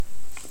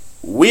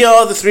We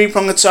are the Three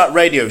Prong Attack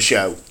radio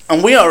show,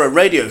 and we are a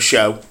radio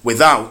show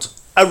without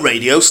a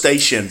radio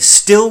station.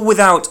 Still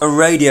without a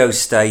radio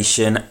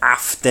station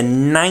after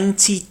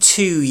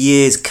 92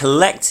 years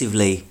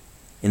collectively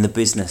in the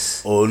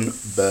business.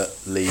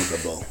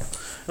 Unbelievable.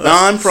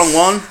 Now I'm Prong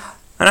 1.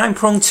 And I'm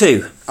Prong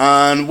 2.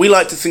 And we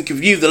like to think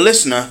of you, the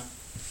listener,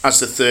 as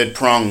the third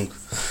prong.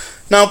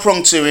 Now,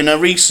 Prong 2, in a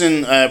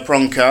recent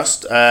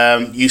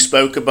prongcast, you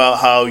spoke about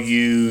how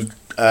you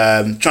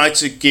tried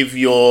to give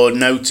your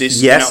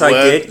notice. Yes,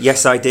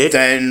 I did.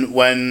 Then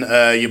when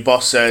your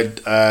boss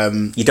said...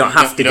 you don't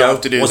have to go,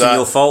 it wasn't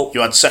your fault.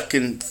 You had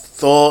second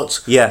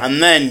thoughts. Yeah.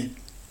 And then,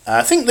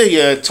 I think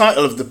the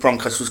title of the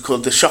prongcast was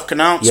called The Shock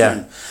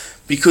Announcement. Yeah.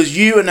 Because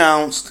you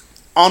announced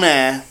on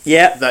air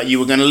that you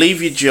were going to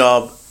leave your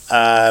job.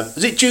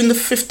 Was it June the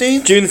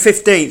 15th? June the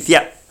 15th,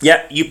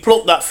 yeah. You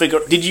plucked that figure...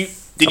 Did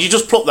you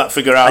just pluck that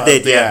figure out? I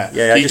did,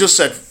 yeah. You just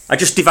said... I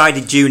just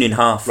divided June in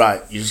half.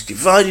 Right, you just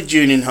divided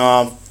June in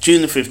half.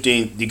 June the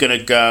 15th, you're going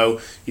to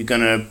go. You're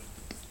going to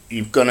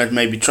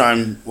maybe try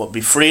and, be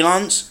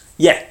freelance?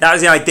 Yeah, that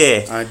was the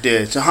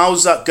idea. So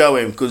how's that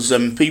going? Because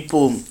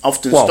people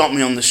often stop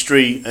me on the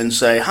street and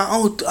say,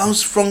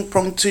 how's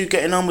Prong 2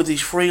 getting on with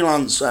his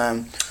freelance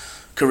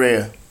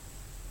career?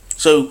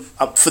 So,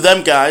 for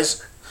them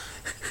guys...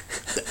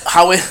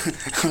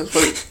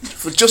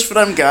 just for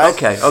them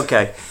guys.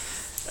 Okay.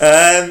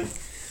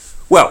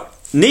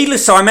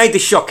 So I made the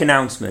shock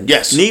announcement.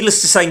 Yes.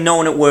 Needless to say, no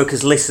one at work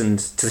has listened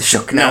to the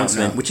shock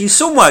announcement, which in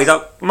some ways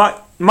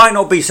might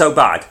not be so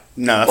bad.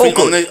 No, I think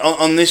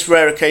on this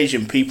rare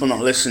occasion, people not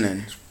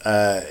listening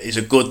is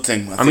a good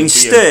thing. I mean,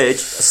 Sturge,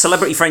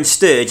 celebrity friend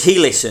Sturge, he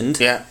listened.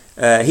 Yeah.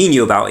 He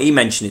knew about it. He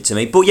mentioned it to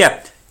me. But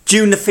yeah,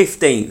 June the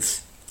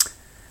 15th.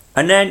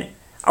 And then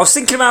I was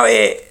thinking about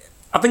it.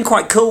 I've been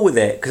quite cool with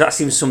it because that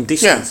seems some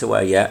distance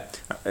away yet.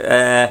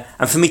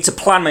 And for me to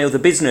plan my other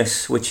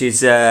business, which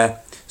is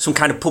some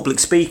kind of public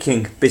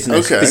speaking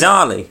business,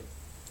 bizarrely.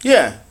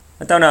 Yeah.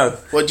 I don't know.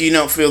 Well, do you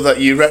not feel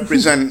that you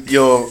represent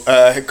your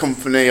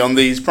company on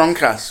these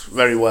prongcasts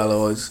very well,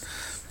 or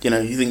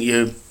you think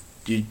you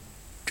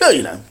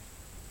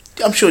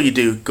I'm sure you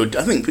do good.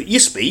 I think you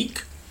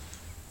speak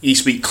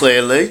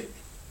clearly.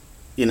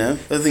 I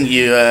think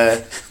you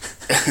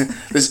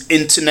there's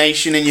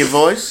intonation in your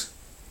voice.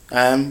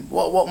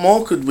 What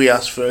more could we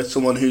ask for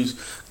someone who's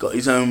got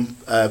his own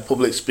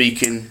public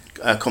speaking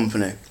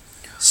company?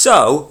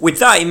 So, with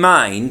that in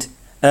mind,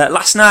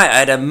 last night I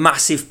had a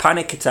massive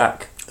panic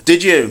attack.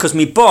 Did you? Because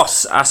my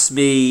boss asked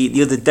me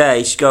the other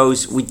day, she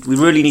goes, we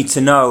really need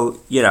to know,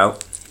 you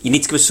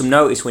need to give us some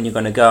notice when you're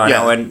going to go. And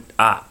I went,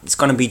 it's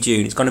going to be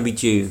June.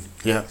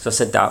 Yeah. So I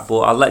said that,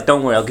 but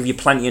don't worry, I'll give you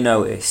plenty of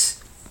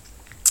notice.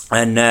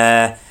 And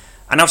I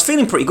was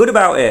feeling pretty good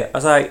about it. I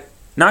was like,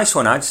 nice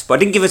one, Ads. But I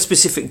didn't give a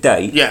specific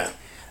date. Yeah.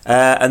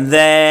 And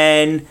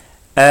then,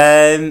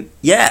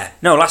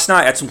 last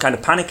night I had some kind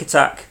of panic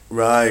attack.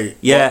 Right.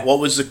 Yeah. What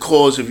was the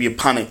cause of your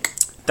panic?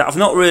 That I've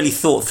not really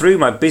thought through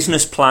my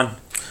business plan.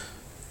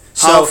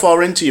 How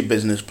far into your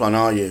business plan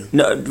are you?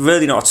 No,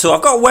 really not. So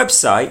I've got a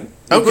website.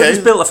 Okay.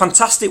 I've built a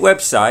fantastic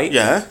website.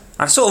 Yeah.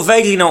 I sort of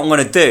vaguely know what I'm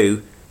going to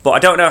do, but I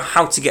don't know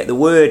how to get the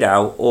word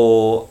out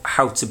or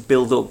how to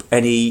build up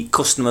any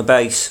customer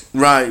base.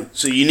 Right.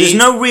 So you need... There's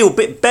no real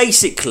bit.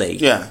 Basically,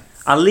 yeah.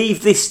 I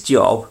leave this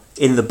job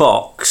in the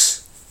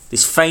box,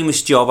 this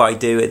famous job I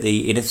do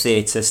in a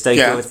theatre, Stage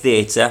Door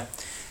Theatre,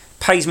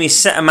 pays me a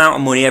set amount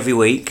of money every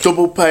week.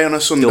 Double pay on a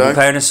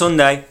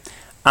Sunday.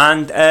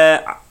 And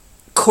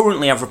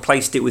currently I've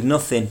replaced it with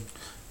nothing.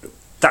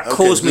 That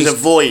caused me... There's a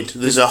void.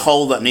 There's a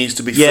hole that needs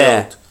to be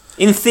filled.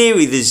 In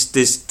theory,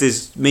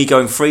 there's me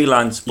going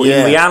freelance, but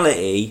in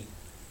reality,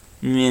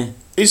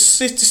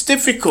 it's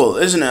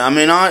difficult, isn't it? I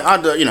mean,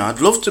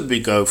 I'd love to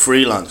go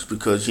freelance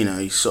because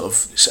you sort of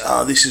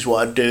say, this is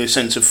what I do, a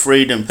sense of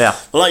freedom. Yeah.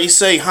 But like you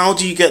say, how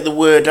do you get the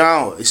word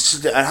out?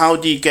 How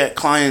do you get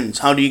clients?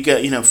 How do you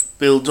get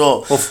build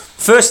up? Well,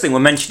 first thing we're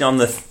mentioning on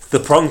the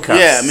prongcast.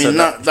 Yeah, I mean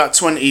that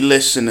 20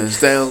 listeners,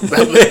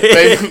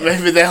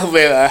 maybe they'll be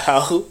able to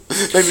help.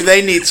 Maybe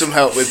they need some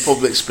help with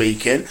public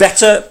speaking.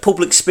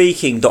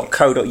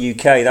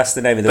 Betterpublicspeaking.co.uk. That's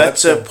the name of the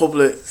website.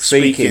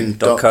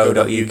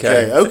 Betterpublicspeaking.co.uk.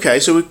 Okay,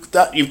 so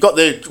you've got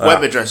the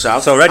web address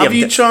out. So already have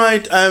you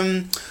tried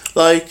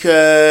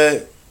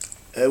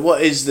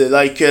what is the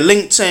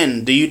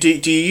LinkedIn? Do you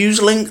use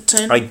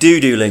LinkedIn? I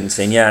do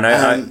LinkedIn. Yeah,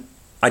 and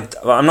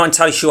I'm not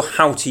entirely sure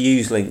how to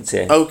use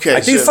LinkedIn. Okay, I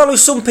do follow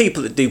some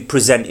people that do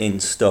presenting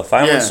stuff.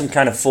 I'm on some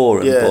kind of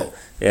forum, but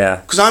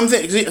because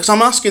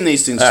I'm asking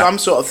these things. So I'm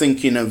sort of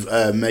thinking of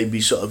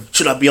maybe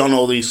should I be on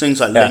all these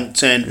things like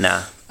LinkedIn?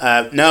 Nah.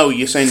 No,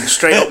 you're saying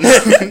straight up no.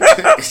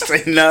 You're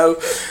saying no.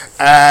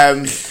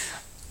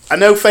 I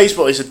know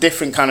Facebook is a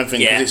different kind of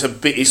thing because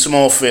it's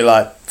more for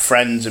like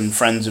friends and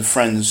friends of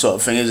friends sort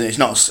of thing, isn't it? It's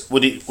not.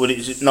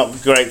 Is it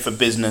not great for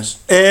business?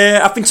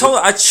 I've been told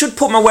I should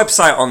put my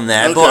website on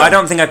there, but I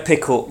don't think I'd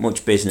pick up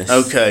much business.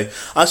 Okay,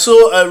 I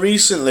saw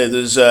recently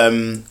there's a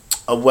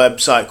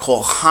website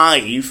called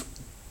Hive.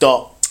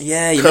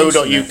 Yeah, you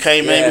 .co.uk mentioned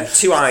maybe. Yeah,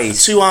 two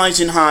eyes. Two eyes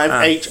in Hive,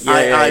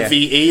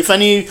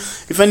 HIIVE.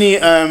 If any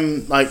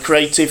like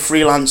creative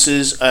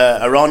freelancers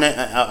are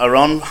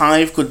on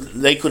Hive,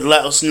 they could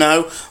let us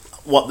know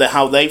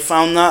how they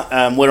found that.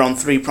 We're on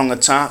 3prong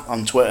Attack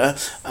on Twitter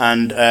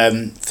and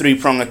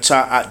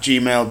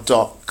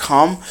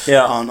 3prongattack@gmail.com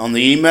on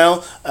the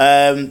email.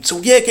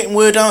 So yeah, getting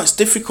word out, it's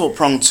difficult,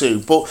 Prong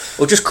 2, but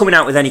or just coming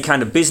out with any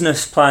kind of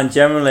business plan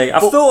generally.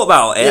 I've thought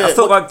about it. I've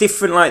thought about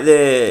different, like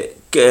the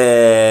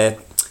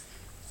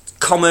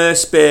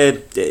commerce,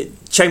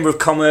 Chamber of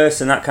Commerce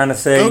and that kind of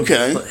thing.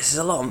 Okay. But there's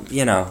a lot of,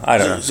 I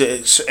don't know.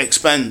 It's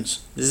expense.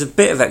 There's a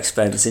bit of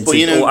expense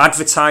into or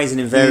advertising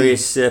in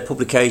various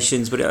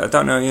publications, but I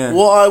don't know,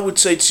 What I would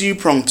say to you,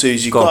 Prong 2,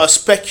 is you've got to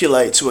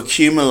speculate to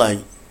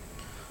accumulate.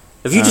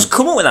 Have you just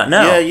come up with that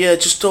now? Yeah,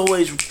 just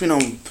always,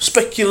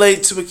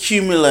 speculate to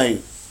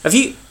accumulate. Have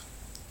you?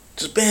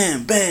 Just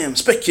bam, bam,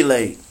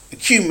 speculate,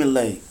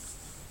 accumulate.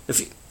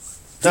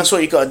 That's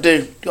what you got to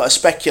do. You got to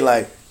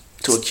speculate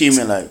to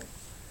accumulate.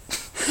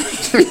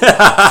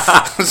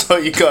 That's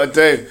what you got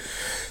to do.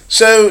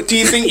 So, do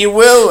you think you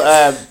will?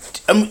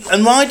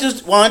 And why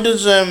does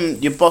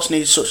your boss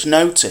need such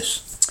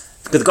notice?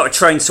 Because they've got to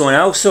train someone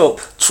else up.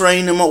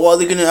 Train them up. What are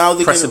they going to? How are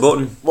they press gonna,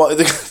 the button? What are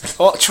they?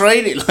 What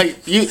training?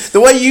 Like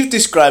the way you've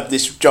described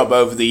this job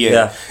over the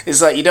year,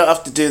 it's like you don't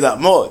have to do that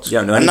much. You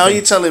don't know and anything. now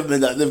you're telling me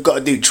that they've got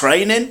to do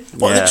training.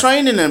 What are they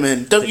training them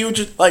in? Don't you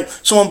just like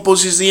someone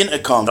buzzes the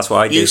intercom? That's what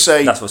I do. You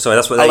say, that's what they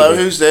hello,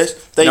 do. who's this?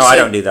 They no, say, I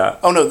don't do that.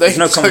 Oh no, there's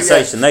no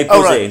conversation. They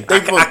buzz in.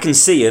 I can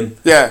see them.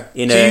 Yeah. So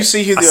you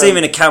see who they I see them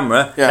in a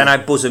camera, then I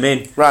buzz them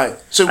in. Right.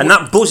 So and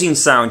that buzzing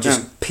sound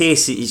just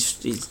pierces.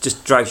 It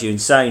just drives you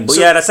insane. But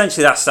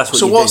essentially that's what.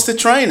 So you what's do. the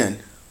training?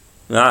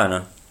 I don't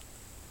know.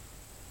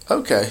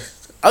 Okay.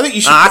 I think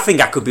you should. I think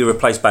I could be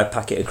replaced by a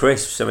packet of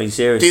crisps. I mean,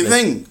 seriously. Do you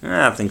think?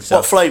 I think so.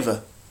 What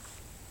flavour?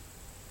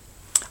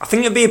 I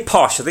think it'd be a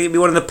posh. I think it'd be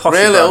one of the posh.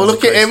 Really? Oh,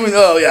 look at him.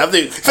 Oh, yeah. I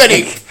think if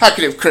any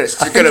packet of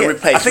crisps are going to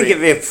replace. I think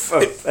it'd be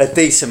a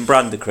decent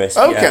brand of crisps.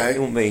 Okay. Yeah. It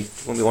won't be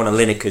one of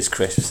Lineker's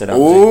crisps.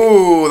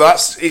 Ooh,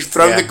 he's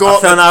thrown the gauntlet.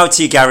 I've thrown that out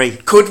to you, Gary.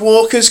 Could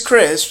Walker's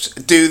crisps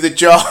do the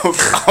job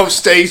of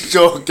stage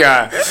door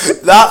guy?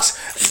 That's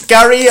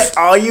Gary.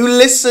 Are you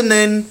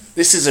listening?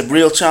 This is a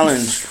real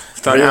challenge.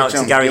 Thrown out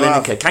to Gary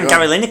Lineker. Can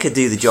Gary Lineker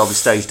do the job of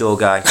stage door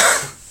guy?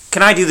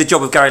 Can I do the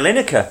job of Gary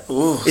Lineker?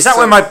 Ooh, is that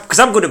because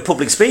I'm good at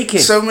public speaking?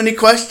 So many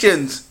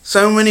questions.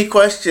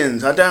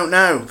 I don't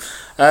know.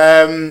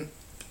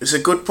 It's a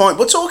good point.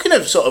 But talking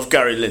of sort of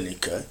Gary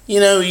Lineker,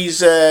 he's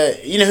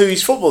who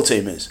his football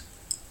team is,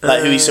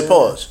 who he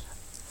supports.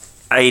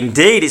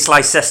 Indeed, it's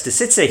Leicester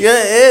City. Yeah,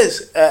 it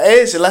is. It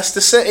is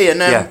Leicester City,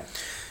 and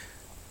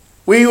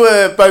we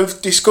were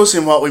both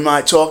discussing what we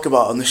might talk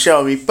about on the show,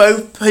 and we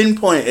both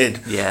pinpointed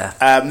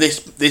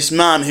this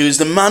man who's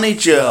the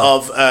manager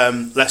of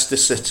Leicester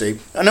City.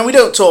 I know we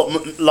don't talk a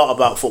lot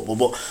about football,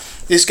 but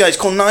this guy's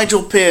called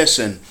Nigel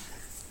Pearson.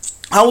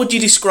 How would you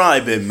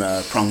describe him,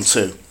 Prong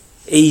 2?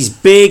 He's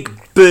big,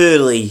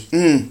 burly.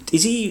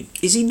 Is he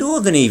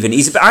northern even?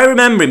 I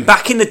remember him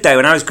back in the day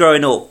when I was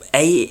growing up,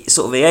 the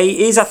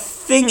 80s, I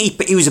think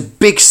he was a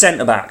big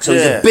centre back. So he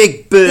was a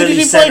big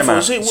burly centre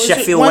back.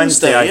 Sheffield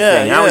Wednesday, I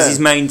think. That was his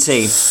main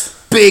team.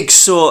 Big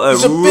sort of.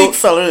 He's a big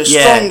fella, a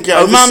strong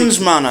guy, man's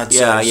man. I'd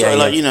say.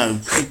 Like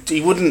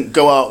he wouldn't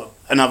go out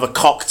and have a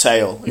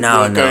cocktail.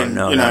 No.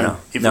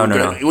 He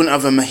wouldn't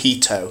have a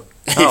mojito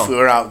if we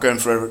were out going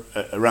for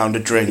a round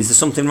of drinks. Is there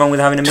something wrong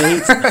with having a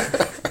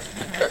mojito?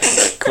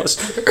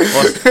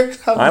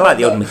 I like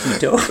the old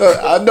mojito.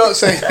 I'm not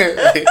saying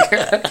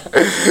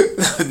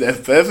they're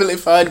perfectly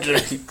fine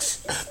drinks.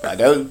 I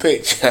don't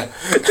picture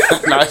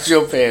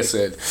Nigel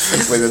Pearson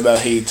with a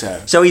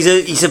mojito. So he's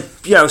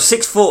a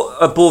 6 foot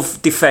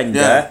above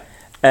defender.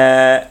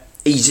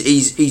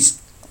 He's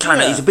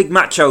a big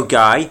macho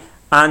guy,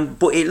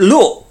 but it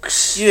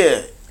looks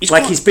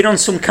he's been on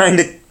some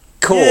kind of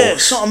course. Yeah,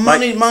 sort of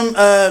like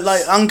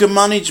anger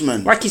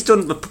management. Like he's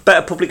done a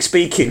better public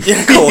speaking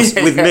course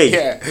with me.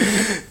 Yeah.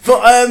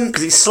 But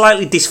because it's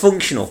slightly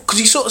dysfunctional. Because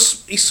he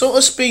sort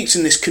of speaks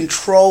in this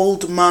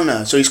controlled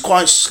manner, so he's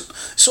quite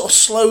sort of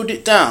slowed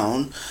it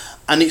down,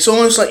 and it's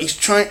almost like he's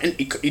trying.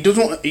 He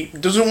doesn't want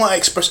to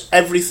express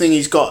everything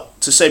he's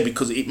got to say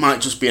because it might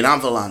just be an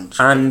avalanche.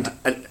 And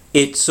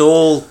it's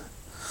all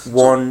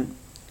one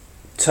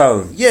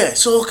tone. Yeah,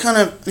 it's sort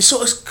of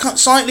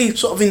slightly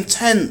sort of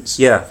intense.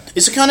 Yeah,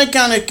 it's the kind of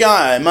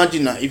guy I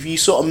imagine that if you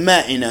sort of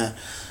met in out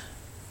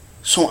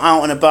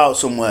and about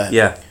somewhere,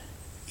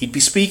 he'd be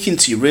speaking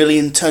to you really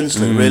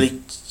intensely,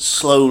 really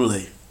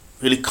slowly,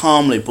 really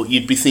calmly, but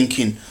you'd be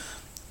thinking,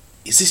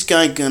 is this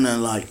guy gonna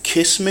like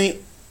kiss me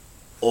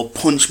or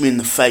punch me in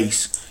the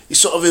face?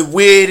 It's sort of a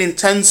weird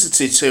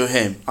intensity to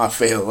him. I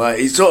feel like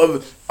it's sort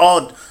of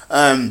odd.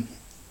 And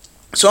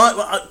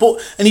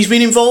he's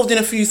been involved in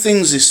a few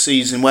things this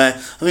season where I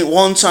think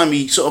one time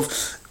he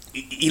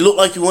looked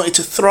like he wanted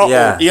to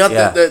throttle.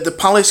 The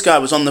Palace guy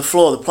was on the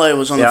floor, the player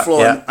was on the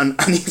floor, and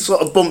he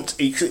sort of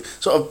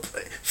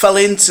fell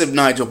into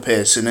Nigel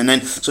Pearson, and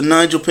then so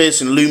Nigel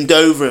Pearson loomed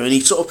over him, and he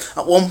sort of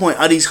at one point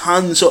had his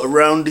hand sort of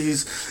around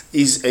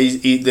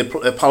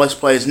the Palace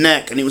player's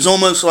neck, and it was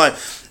almost like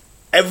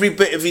every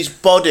bit of his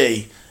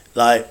body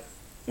like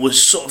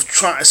was sort of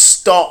trying to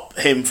stop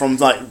him from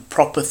like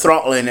proper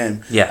throttling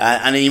him.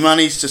 Yeah. And he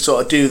managed to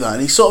sort of do that,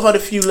 and he sort of had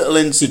a few little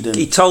incidents.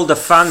 He told the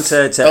fan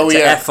to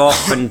F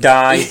off and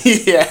die.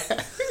 Yeah.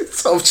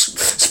 Sort of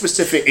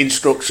specific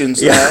instructions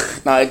there,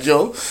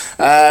 Nigel.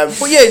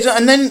 But yeah,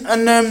 and then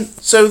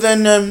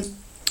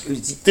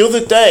the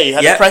other day he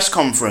had a press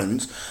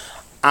conference.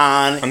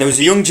 And there was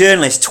a young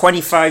journalist,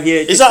 25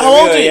 years. Is that how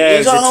old he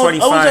is?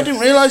 I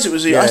didn't realise it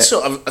was. Yeah.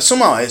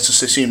 Somehow I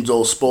just assumed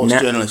all sports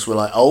journalists were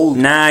like old.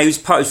 Nah, he was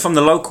from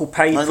the local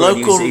paper. Like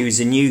he was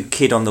a new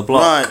kid on the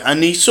block. Right,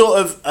 and he sort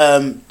of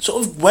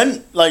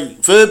went like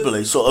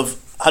verbally, sort of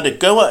had a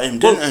go at him,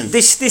 didn't he?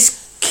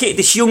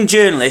 This young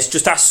journalist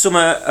just asked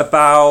something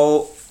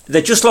about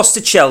they just lost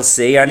to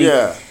Chelsea, and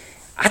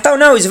I don't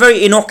know. It's a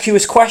very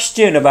innocuous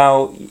question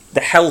about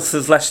the health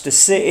of Leicester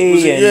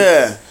City.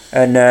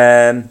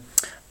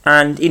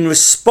 And in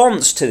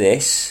response to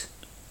this,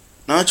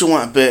 Nigel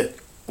went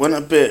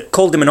a bit.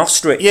 Called him an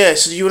ostrich. Yeah,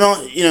 so you were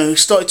not, he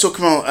started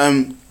talking about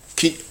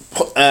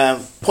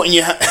putting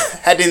your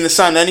head in the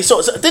sand, and he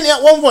sort of didn't he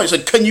at one point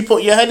said, "Can you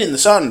put your head in the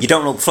sand? You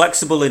don't look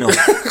flexible enough."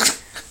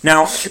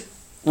 Now,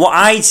 what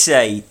I'd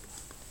say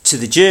to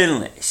the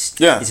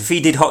journalist is if he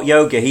did hot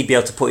yoga, he'd be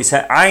able to put his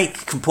head. I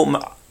can put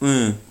my.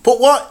 But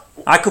what?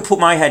 I could put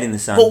my head in the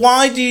sand. But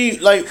why do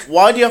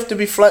you have to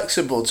be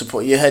flexible to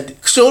put your head?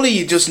 Surely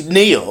you just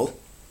kneel.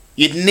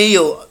 You'd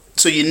kneel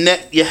so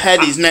your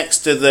head is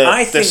next to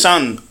the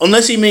sand.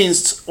 Unless he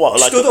means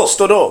what? Like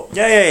stood up.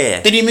 Yeah.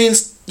 Did he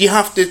means you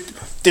have to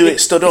do it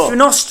stood up? If you're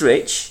an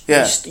ostrich,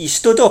 you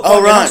stood up.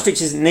 Oh, right. An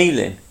ostrich isn't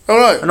kneeling. All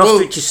right. An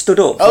ostrich is stood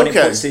up when it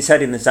puts its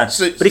head in the sand.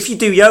 So, but if you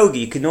do yoga,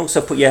 you can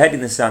also put your head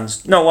in the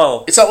sand. No,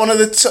 well, is that one of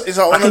the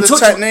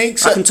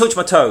techniques? I can touch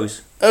my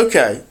toes.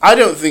 Okay, I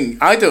don't think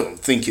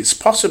it's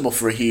possible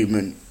for a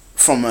human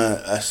from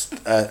a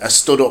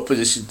stood up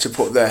position to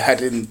put their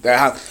head in their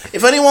hand.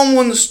 If anyone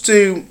wants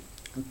to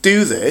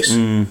do this,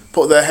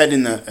 put their head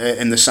in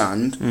the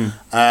sand,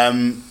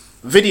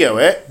 video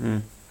it,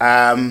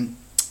 and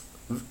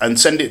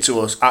send it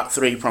to us at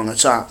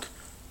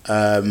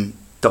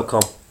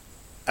 3prongattack.com.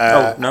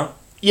 No.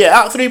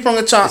 Yeah, at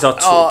 3prongattack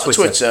or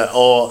Twitter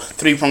or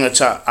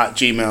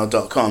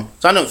 3prongattack@gmail.com.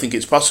 So I don't think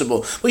it's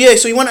possible. But yeah,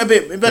 so he went a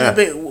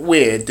bit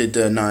weird, did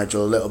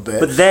Nigel, a little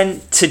bit. But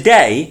then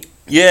today.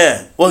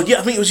 Yeah. Well, yeah,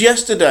 I think it was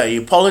yesterday. He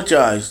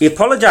apologised. Came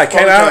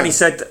out and he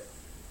said,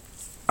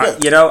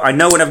 I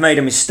know when I've made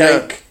a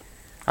mistake.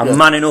 I'm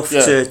man enough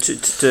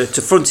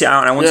to front it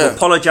out, and I want to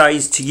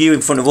apologise to you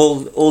in front of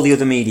all the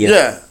other media.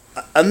 Yeah.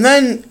 And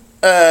then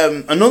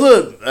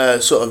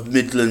another sort of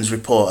Midlands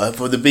reporter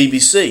for the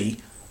BBC,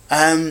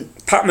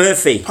 Pat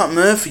Murphy,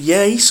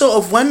 he sort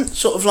of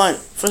went like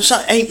for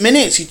 8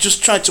 minutes he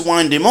just tried to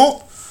wind him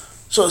up,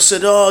 sort of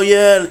said, oh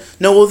yeah,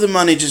 no other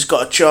manager's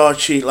got a charge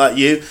sheet like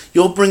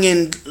you're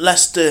bringing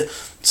Leicester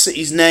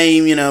City's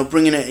name,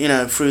 bringing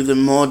it through the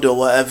mud or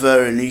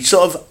whatever, and he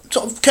sort of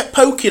kept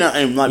poking at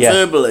him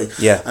verbally,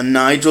 and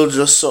Nigel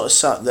just sort of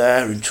sat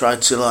there and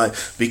tried to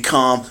be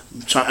calm,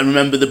 trying to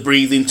remember the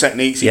breathing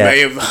techniques he may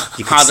have.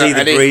 You could see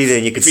the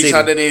breathing. You could see.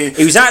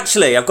 He was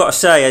actually, I've got to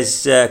say,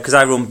 as because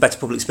I run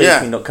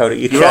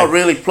betterpublicspeaking.co.uk. You are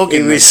really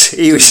plugging.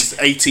 He was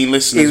 18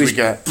 listeners. He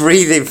was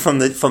breathing from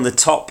the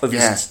top of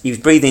his. He was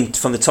breathing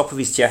from the top of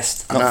his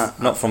chest,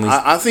 not from his.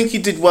 I think he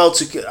did well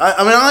to.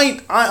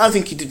 I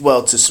think he did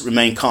well to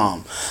remain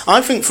calm.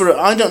 I think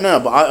I don't know,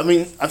 but I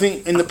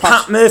think in the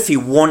past, Pat Murphy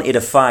wanted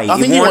a fight.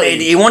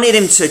 He wanted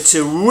him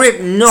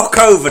to knock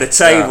over the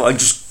table and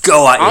just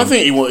go at him. I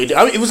think he wanted.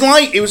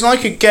 It was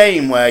like a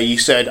game where you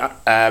said,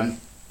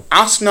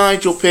 ask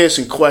Nigel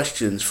Pearson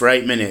questions for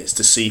 8 minutes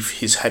to see if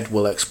his head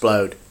will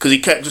explode, because he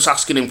kept just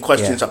asking him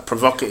questions that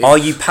provocative. Are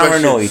you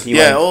paranoid?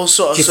 All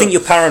sorts. Do you think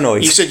you're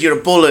paranoid? You said you're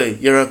a bully.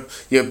 You're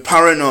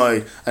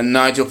paranoid, and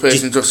Nigel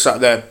Pearson just sat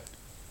there.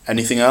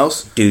 Anything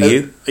else? Do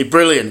you?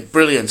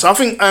 Brilliant. So I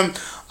think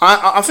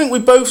I think we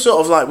both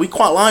sort of we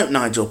quite like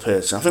Nigel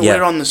Pearson. I think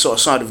we're on the sort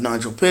of side of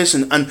Nigel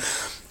Pearson, and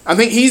I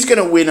think he's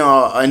going to win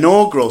our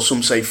inaugural,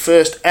 some say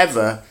first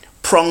ever,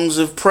 Prongs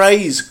of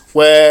Praise,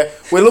 where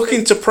we're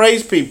looking to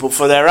praise people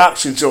for their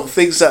actions or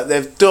things that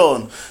they've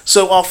done.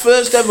 So our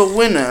first ever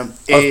winner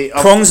of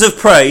Prongs of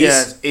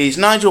Praise is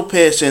Nigel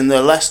Pearson,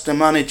 the Leicester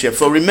manager,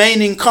 for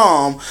remaining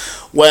calm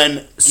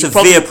when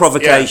severe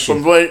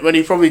provocation. When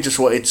he probably just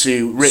wanted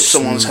to rip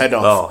someone's head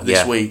off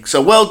this week.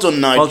 So well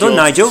done, Nigel. Well done,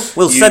 Nigel.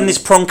 We'll send this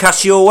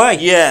prongcast your way.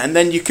 Yeah, and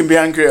then you can be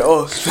angry at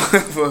us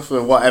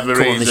for whatever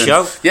reason. On the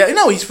show. Yeah,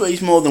 no,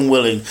 he's more than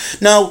willing.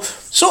 Now,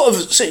 sort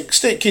of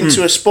sticking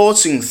to a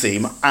sporting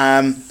theme,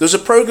 there's a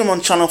programme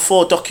on Channel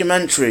 4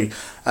 documentary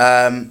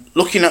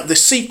looking at the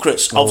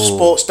secrets of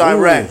Sports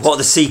Direct. What are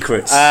the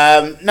secrets?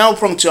 Now,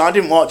 Prong 2, I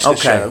didn't watch the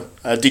show.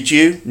 Did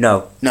you?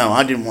 No,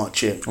 I didn't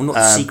watch it. Well, what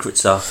the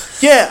secrets are.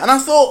 Yeah, and I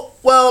thought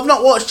well, I've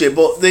not watched it,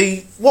 but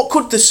what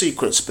could the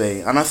secrets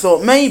be? And I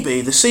thought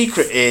maybe the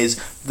secret is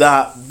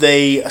that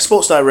a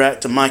sports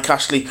director, Mike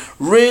Ashley,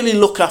 really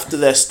look after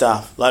their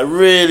staff, like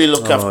really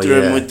look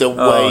after them with the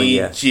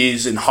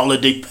wages and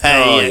holiday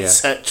pay,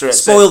 etc.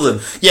 Spoil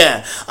them.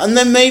 Yeah, and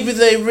then maybe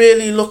they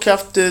really look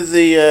after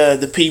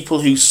the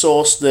people who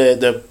source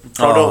the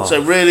products. They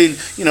really,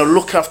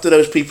 look after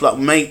those people that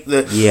make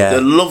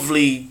the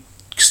lovely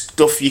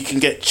stuff you can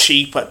get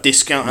cheap at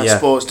discount at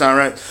Sports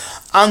Direct.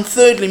 And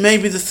thirdly,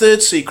 maybe the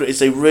third secret is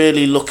they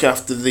really look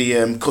after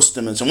the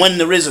customers. And when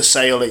there is a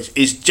sale,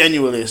 it's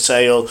genuinely a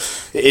sale.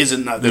 It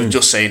isn't that they're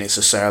just saying it's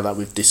a sale that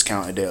we've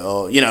discounted it,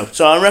 or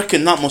So I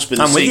reckon that must be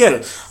the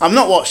secret. I've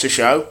not watched the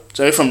show,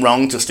 so if I'm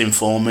wrong, just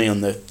inform me on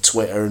the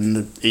Twitter and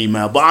the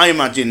email. But I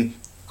imagine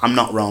I'm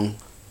not wrong.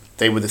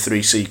 They were the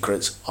 3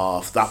 secrets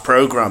of that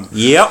programme.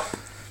 Yep.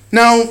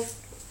 Now,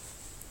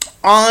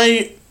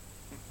 I'm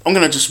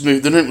going to just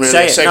move. There isn't really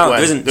a segue. No,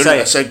 there isn't. There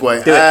isn't a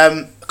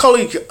segue. A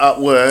colleague at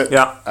work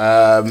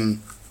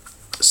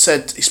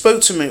said he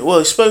spoke to me. Well,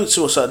 he spoke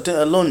to us at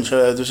lunch.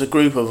 There's a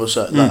group of us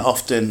that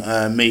often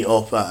meet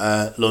up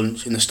at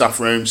lunch in the staff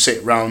room,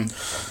 sit round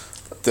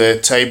the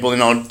table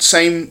in our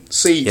same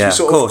seats. Yeah,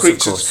 sort of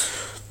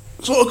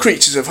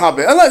creatures of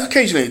habit. And like,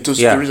 occasionally it does.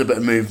 Yeah. There is a bit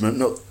of movement.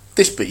 Not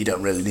this bit you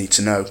don't really need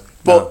to know.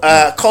 But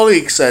a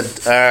colleague said,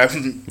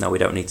 no, we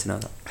don't need to know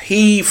that.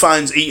 He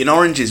finds eating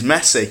oranges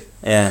messy.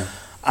 Yeah.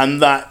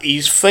 And that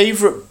his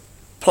favourite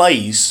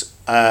place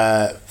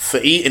for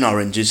eating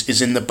oranges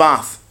is in the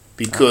bath,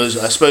 because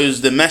I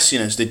suppose the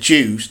messiness, the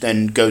juice,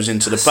 then goes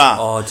into the bath.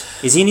 Odd.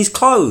 Is he in his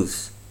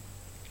clothes?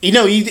 He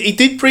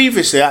did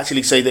previously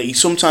actually say that he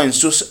sometimes,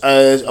 just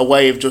as a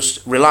way of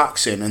just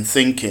relaxing and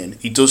thinking,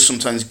 he does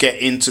sometimes get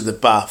into the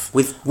bath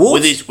with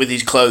water? with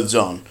his clothes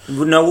on.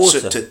 With no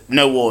water?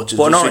 No water,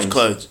 but just his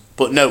clothes.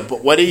 But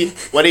when he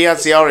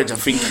has the orange, I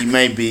think he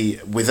may be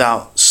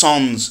without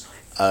sans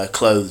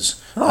clothes.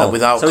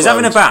 Without so he's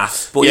having a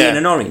bath, but eating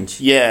an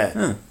orange.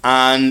 Yeah,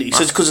 and he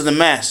says because of the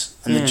mess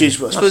and the juice.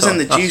 But I suppose then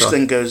the juice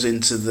then goes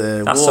into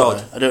the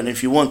water. Odd. I don't know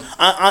if you want.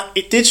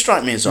 It did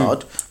strike me as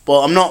odd,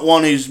 but I'm not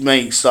one who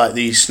makes like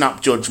these snap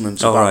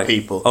judgments about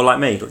people. Oh, like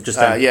me, just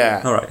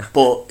yeah. All right.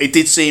 But it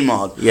did seem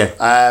odd.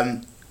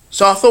 Yeah.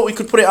 So I thought we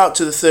could put it out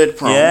to the third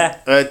prong.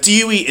 Yeah. Do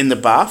you eat in the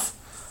bath?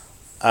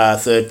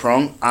 Third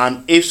prong,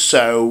 and if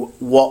so,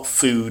 what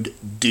food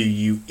do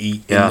you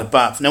eat in the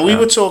bath? Now we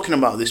were talking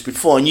about this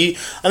before, and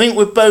I think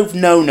we're both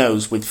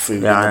no-nos with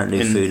food. Yeah, I don't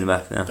do food in the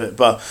bath. No.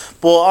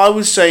 But I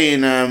was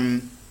saying,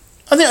 I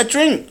think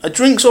a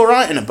drink's all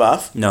right in a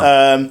bath.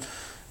 No.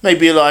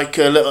 Maybe like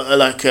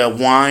a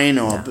wine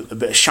or a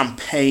bit of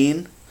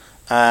champagne.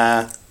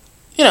 Maybe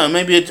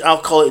an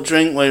alcoholic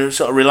drink where you're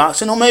sort of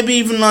relaxing, or maybe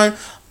even like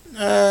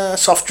a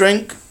soft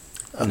drink,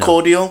 a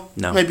cordial,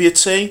 maybe a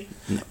tea.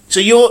 No. So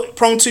your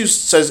prong 2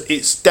 says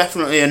it's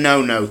definitely a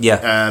no-no.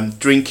 Yeah.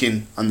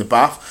 Drinking on the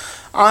bath.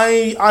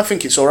 I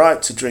think it's all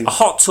right to drink. A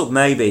hot tub,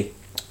 maybe.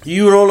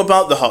 You were all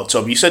about the hot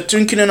tub. You said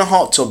drinking in a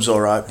hot tub's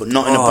all right, but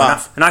not in a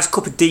bath. A nice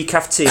cup of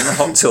decaf tea in a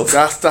hot tub.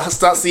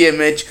 That's the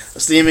image.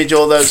 That's the image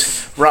all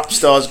those rap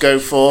stars go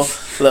for.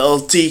 A little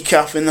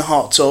decaf in the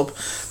hot tub.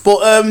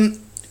 But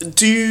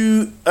do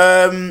you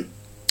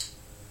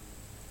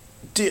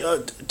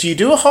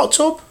do a hot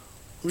tub?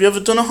 Have you ever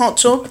done a hot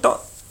tub?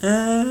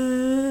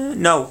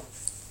 No.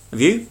 Have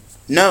you?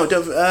 No,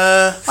 have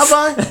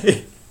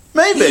I?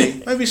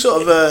 Maybe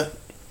sort of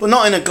but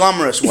not in a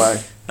glamorous way.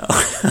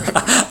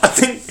 I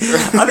think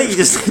you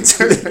just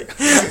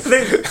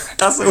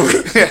that's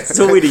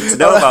all we need to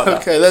know about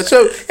that. Okay,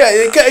 so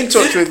get in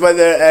touch with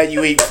whether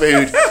you eat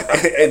food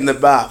in the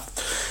bath.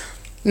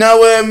 Now,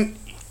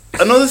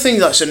 another thing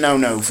that's a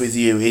no-no with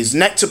you is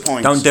nectar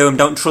points. Don't do them.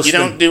 Don't trust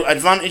them. You don't do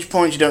advantage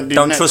points. You don't do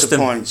nectar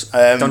points.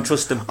 Don't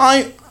trust them.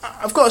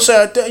 I've got to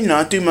say, I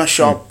do my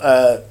shop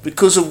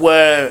because of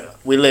where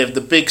we live.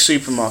 The big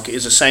supermarket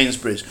is a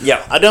Sainsbury's.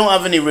 Yeah. I don't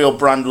have any real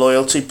brand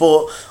loyalty,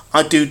 but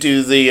I do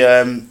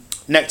the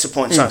nectar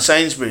points at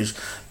Sainsbury's.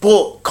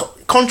 But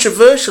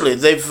controversially,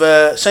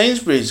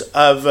 Sainsbury's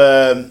have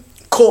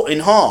cut in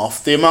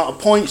half the amount of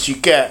points you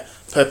get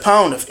per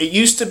pound. It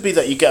used to be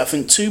that you get, I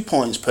think, 2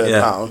 points per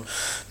pound.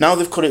 Now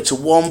they've cut it to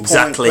 1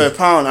 point per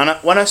pound. And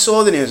when I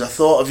saw the news, I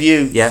thought of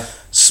you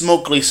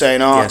smugly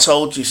saying, I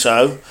told you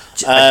so.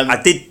 I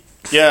did.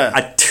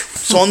 Yeah.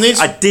 So on this,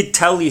 I did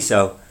tell you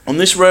so. On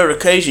this rare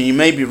occasion, you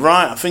may be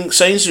right. I think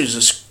Sainsbury's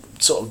is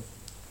sort of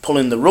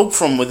pulling the rug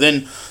from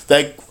within.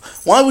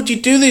 Why would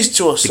you do this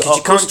to us? Because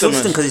you can't trust them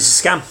because it's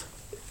a scam.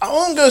 I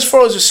won't go as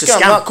far as a scam.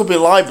 That could be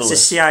libelous.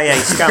 It's a CIA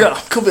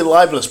scam. Could be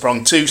libelous.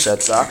 Prong 2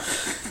 said that.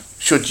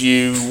 Should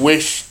you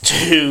wish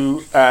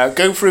to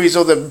go through his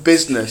other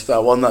business,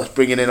 that one that's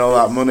bringing in all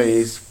that money,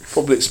 his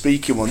public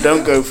speaking one,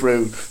 don't go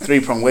through 3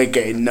 prong. We're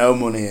getting no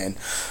money in.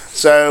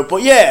 So,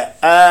 but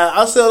I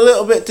was still a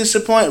little bit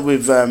disappointed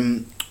with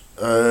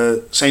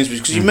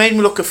Sainsbury's because you made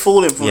me look a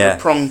fool in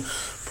front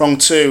of prong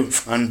 2,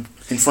 and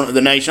in front of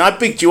the nation. I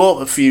bigged you up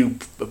a few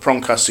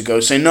prongcasts ago,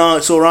 saying no,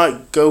 it's all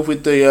right. Go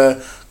with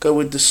the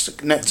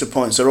nectar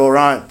points. They're all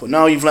right. But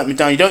now you've let me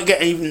down. You don't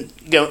get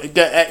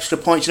get extra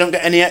points. You don't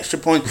get any extra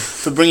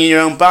points for bringing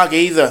your own bag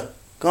either.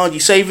 God, you're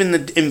saving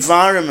the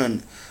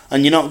environment,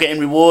 and you're not getting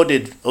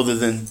rewarded other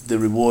than the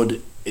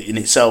reward in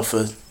itself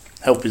for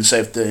helping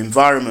save the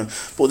environment.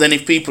 But then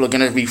if people are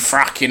going to be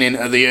fracking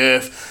into the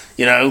earth,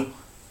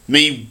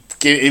 me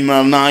giving him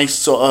a nice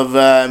sort of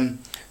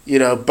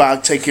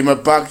bag, taking my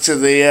bag to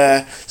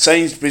the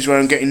Sainsbury's where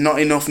I'm getting not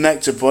enough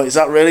nectar points, is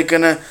that really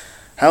going to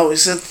help?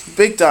 It's a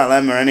big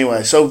dilemma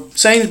anyway. So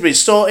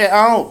Sainsbury's, sort it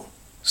out.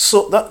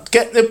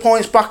 Get the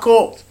points back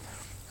up.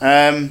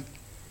 Now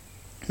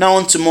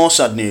on to more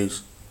sad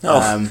news.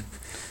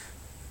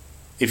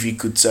 If you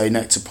could say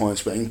nectar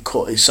points, but in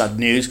cut is sad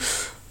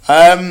news.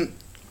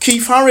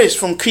 Keith Harris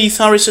from Keith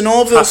Harris and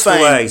Orville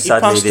fame. He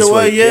passed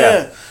away,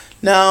 yeah.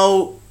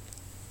 Now,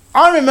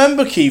 I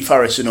remember Keith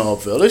Harris and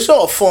Orville. It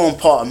sort of formed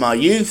part of my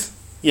youth.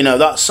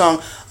 That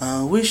song,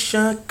 I wish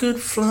I could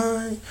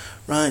fly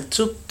right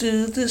up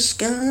to the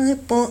sky,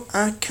 but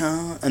I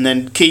can't. And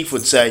then Keith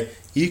would say,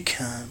 you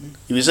can.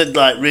 He was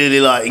really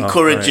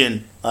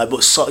encouraging. Right.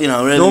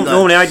 Really.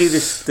 Normally I do the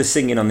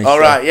singing on this. All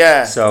right,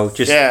 yeah. So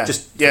just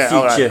future,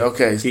 all right,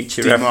 okay.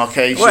 Future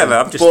demarcation.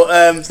 Whatever.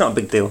 It's not a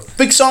big deal.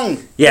 Big song.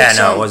 Yeah, big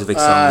song. It was a big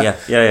song.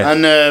 Yeah.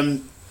 And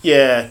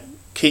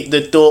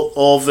the duck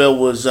Orville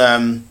was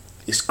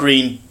this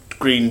green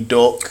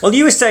duck. Well,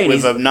 you were saying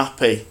with a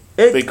nappy.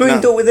 Green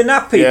duck with a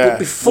nappy, yeah. But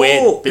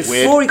before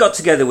weird. he got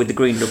together with the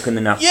green duck and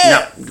the nappy,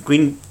 yeah.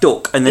 Green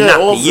duck and the nappy,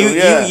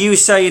 Orville, you were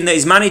saying that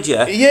his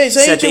manager his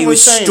said that he was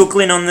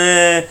struggling on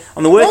the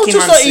working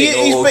man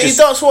seat,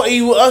 that's what he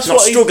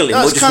struggling,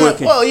 that's but just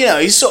working. Well,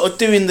 he's sort of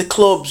doing the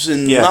clubs,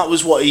 and that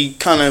was what he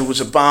kind of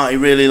was about. He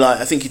really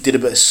I think he did a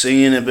bit of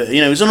singing, a bit.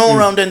 He was an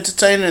all-round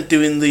entertainer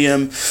doing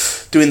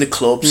the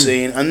club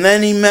scene, and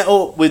then he met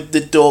up with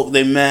the duck.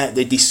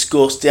 They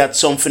discussed, they had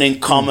something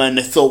in common.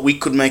 They thought we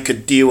could make a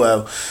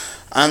duo.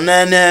 And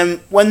then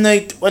when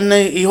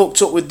he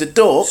hooked up with the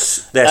duck,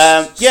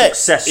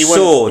 success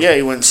soared.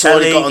 He went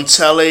telly, he got on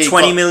telly.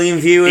 20 million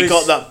viewers. He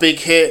got that big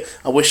hit,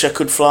 I Wish I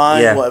Could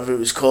Fly, whatever it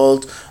was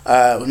called.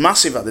 It was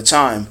massive at the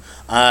time.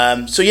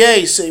 Once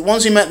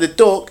he met the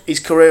duck, his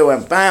career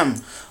went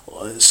bam,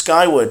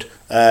 skyward.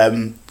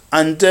 And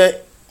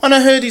when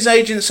I heard his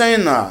agent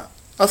saying that,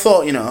 I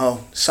thought,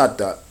 sad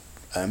that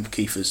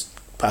Keith has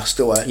passed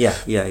away.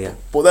 Yeah.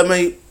 But then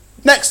my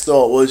next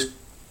thought was,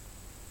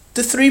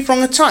 the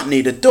three-prong attack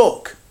need a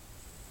duck.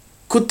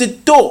 Could the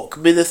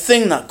duck be the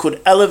thing that could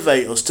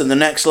elevate us to the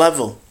next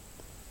level?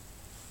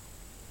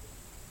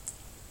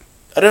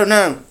 I don't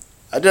know.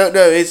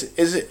 Is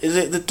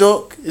it the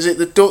duck? Is it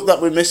the duck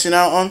that we're missing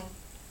out on?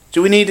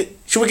 Should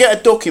we get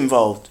a duck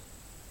involved?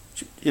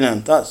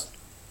 That's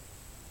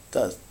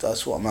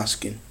what I'm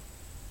asking.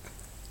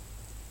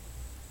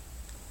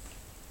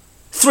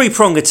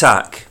 Three-prong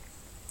attack.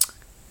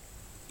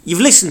 You've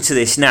listened to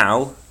this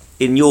now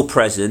in your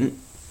present,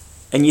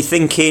 and you're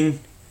thinking,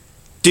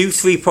 do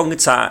three-prong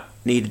attack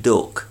need a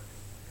duck?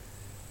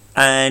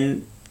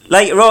 And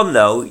later on,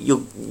 though,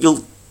 you'll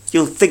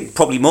think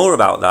probably more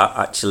about that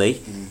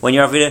actually when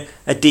you're having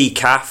a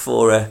decaf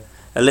or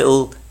a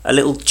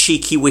little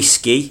cheeky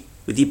whiskey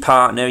with your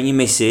partner and your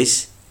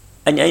missus,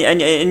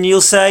 and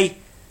you'll say,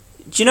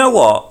 do you know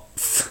what?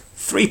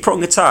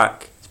 Three-prong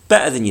attack is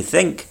better than you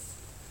think.